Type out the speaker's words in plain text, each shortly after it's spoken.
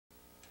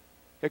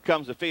Here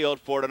comes the field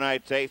for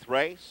tonight's 8th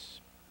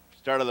race.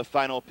 Start of the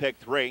final pick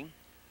 3.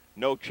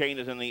 No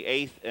changes in the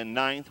 8th and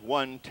 9th.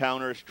 1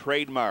 Towner's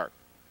Trademark.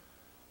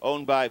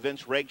 Owned by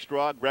Vince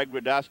Rakestraw, Greg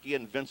Radosky,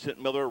 and Vincent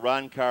Miller.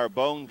 Ron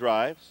Carbone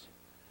drives.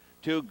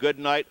 2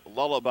 Goodnight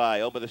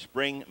Lullaby, owned by the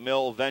Spring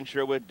Mill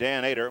Venture with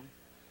Dan Ader.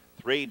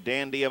 3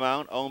 Dandy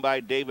Amount, owned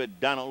by David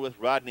Donald with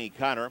Rodney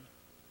Connor.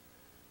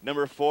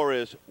 Number 4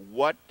 is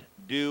What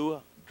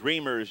Do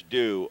Dreamers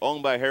Do,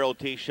 owned by Harold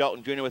T.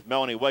 Shelton Jr. with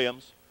Melanie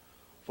Williams.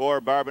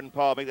 4 Barb and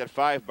Paul, make that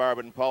 5 Barb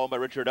and Paul, owned by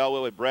Richard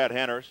Elwell with Brad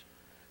Hanners.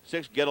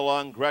 6 Get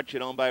Along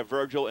Gretchen, owned by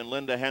Virgil and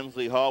Linda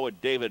Hensley Hall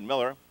with David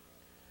Miller.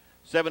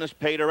 7 is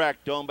Pay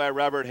Direct, owned by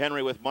Robert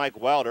Henry with Mike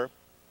Wilder.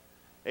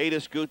 8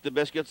 is Scoot the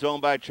Biscuits,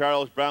 owned by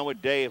Charles Brown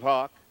with Dave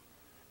Hawk.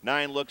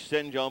 9 Looks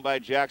Singe, owned by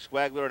Jack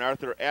Swagler and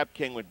Arthur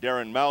Apking with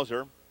Darren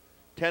Mauser.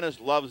 10 is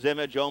Love's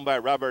Image, owned by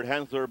Robert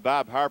Hensler.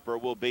 Bob Harper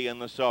will be in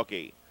the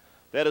sulky.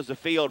 That is the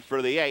field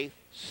for the 8th.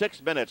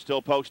 6 minutes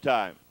till post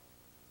time.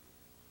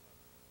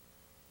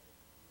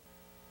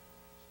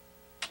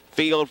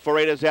 Field for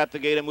 8 is at the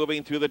gate and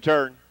moving through the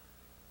turn.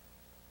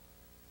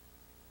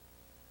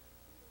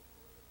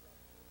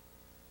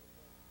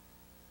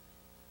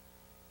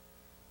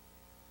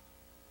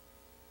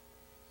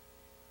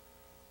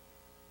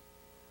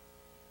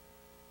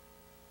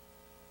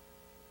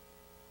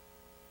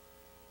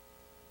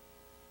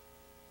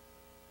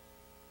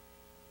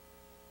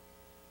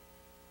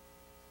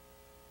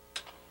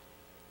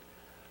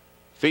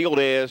 Field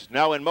is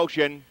now in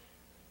motion.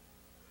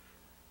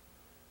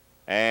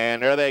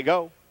 And there they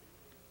go.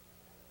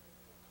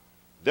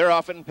 They're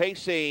off and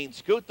pacing.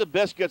 Scoot the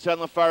Biscuits on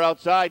the far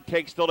outside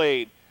takes the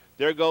lead.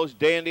 There goes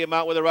Dandy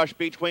Amount with a rush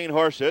between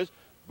horses.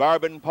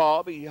 Barb and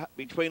Paul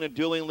between the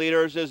dueling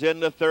leaders is in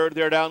the third.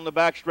 They're down the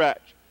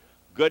backstretch.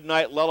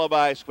 Goodnight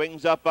Lullaby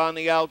swings up on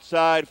the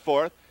outside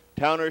fourth.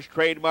 Towner's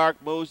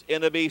Trademark moves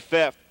in to be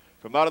fifth.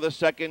 From out of the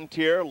second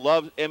tier,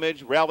 Love's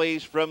Image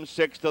rallies from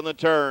sixth on the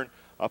turn.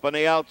 Up on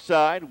the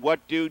outside,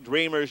 What Do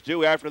Dreamers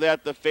Do? After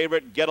that, the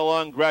favorite, Get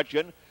Along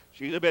Gretchen.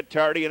 She's a bit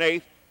tardy in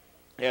eighth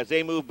as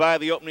they move by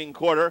the opening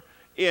quarter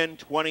in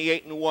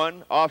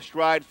 28-1. Off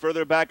stride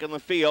further back in the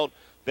field.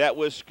 That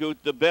was Scoot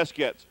the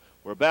Biscuits.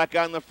 We're back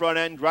on the front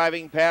end,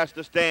 driving past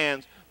the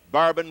stands.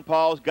 Barb and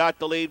Paul's got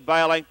the lead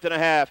by a length and a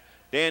half.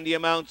 Dandy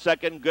Amount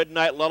second,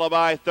 Goodnight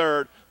Lullaby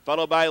third,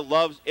 followed by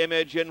Love's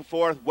Image in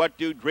fourth. What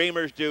Do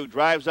Dreamers Do?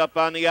 Drives up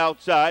on the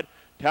outside.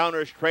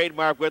 Towner's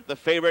Trademark with the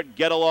favorite,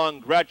 Get Along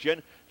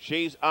Gretchen.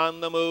 She's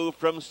on the move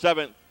from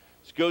seventh.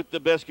 Scoot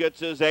the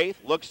Biscuits is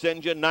eighth. Looks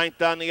Engine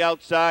ninth on the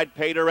outside.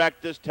 Pay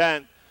Direct is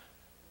 10th.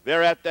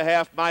 They're at the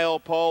half-mile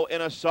pole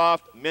in a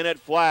soft minute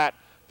flat.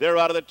 They're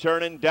out of the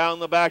turn and down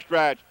the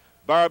backstretch.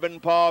 Barb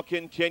and Paul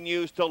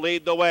continues to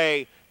lead the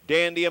way.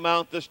 Dandy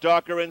Amount, the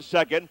stalker, in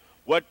second.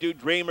 What Do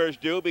Dreamers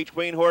Do?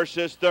 Between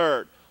horses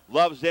third.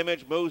 Love's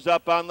Image moves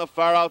up on the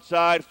far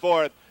outside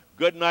fourth.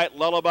 Goodnight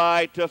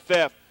Lullaby to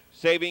fifth.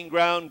 Saving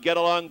ground, Get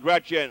Along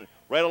Gretchen.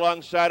 Right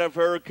alongside of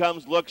her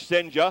comes Look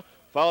Sinja,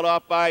 followed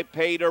off by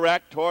Pay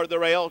Direct toward the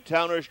rail.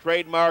 Towner's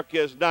Trademark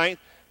is ninth.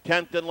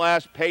 10th and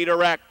last, Pay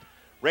Direct.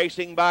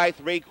 Racing by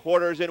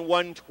 3/4 in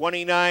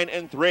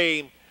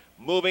 1:29.3.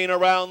 Moving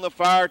around the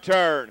far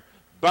turn.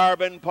 Barb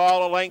and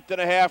Paul a length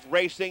and a half,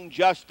 racing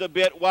just a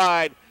bit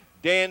wide.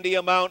 Dandy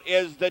Amount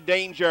is the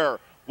danger.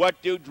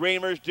 What Do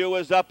Dreamers Do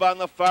is up on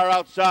the far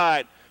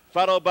outside.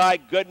 Followed by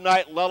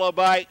Goodnight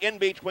Lullaby. In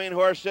between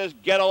horses,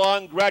 Get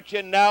Along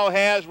Gretchen now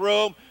has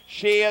room.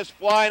 She is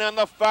flying on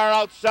the far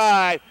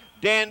outside.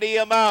 Dandy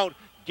Amount,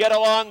 Get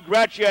Along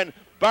Gretchen.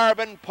 Barb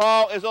and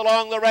Paul is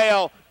along the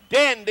rail.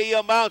 Dandy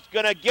Amount's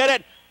going to get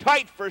it.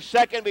 Tight for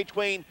second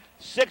between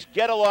 6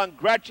 Get Along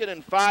Gretchen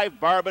and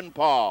 5 Barb and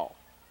Paul.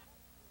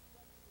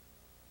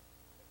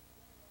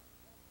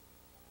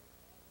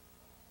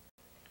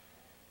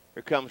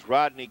 Here comes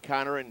Rodney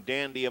Connor and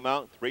Dandy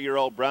Amount.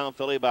 3-year-old brown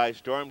filly by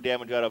Storm,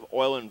 damage out of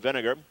oil and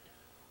vinegar.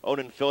 Owned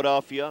in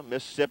Philadelphia,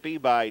 Mississippi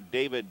by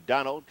David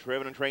Donald,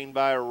 driven and trained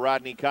by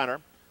Rodney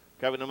Connor.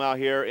 Covering them out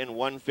here in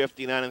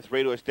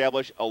 1:59.3 to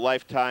establish a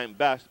lifetime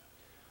best.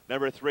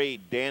 Number 3,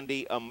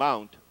 Dandy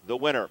Amount, the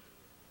winner.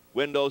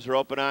 Windows are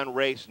open on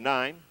race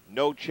 9.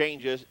 No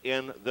changes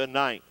in the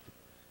 9th.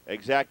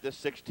 Exacta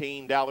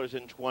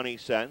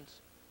 $16.20.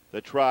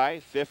 The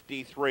try,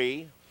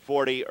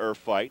 53.40 or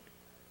fight.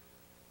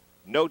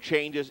 No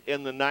changes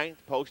in the 9th.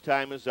 Post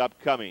time is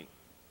upcoming.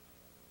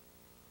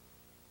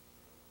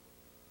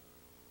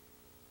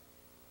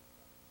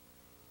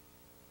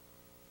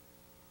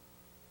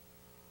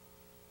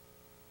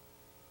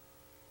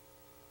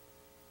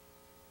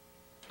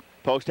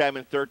 Post time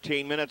in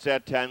 13 minutes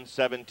at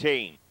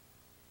 10:17.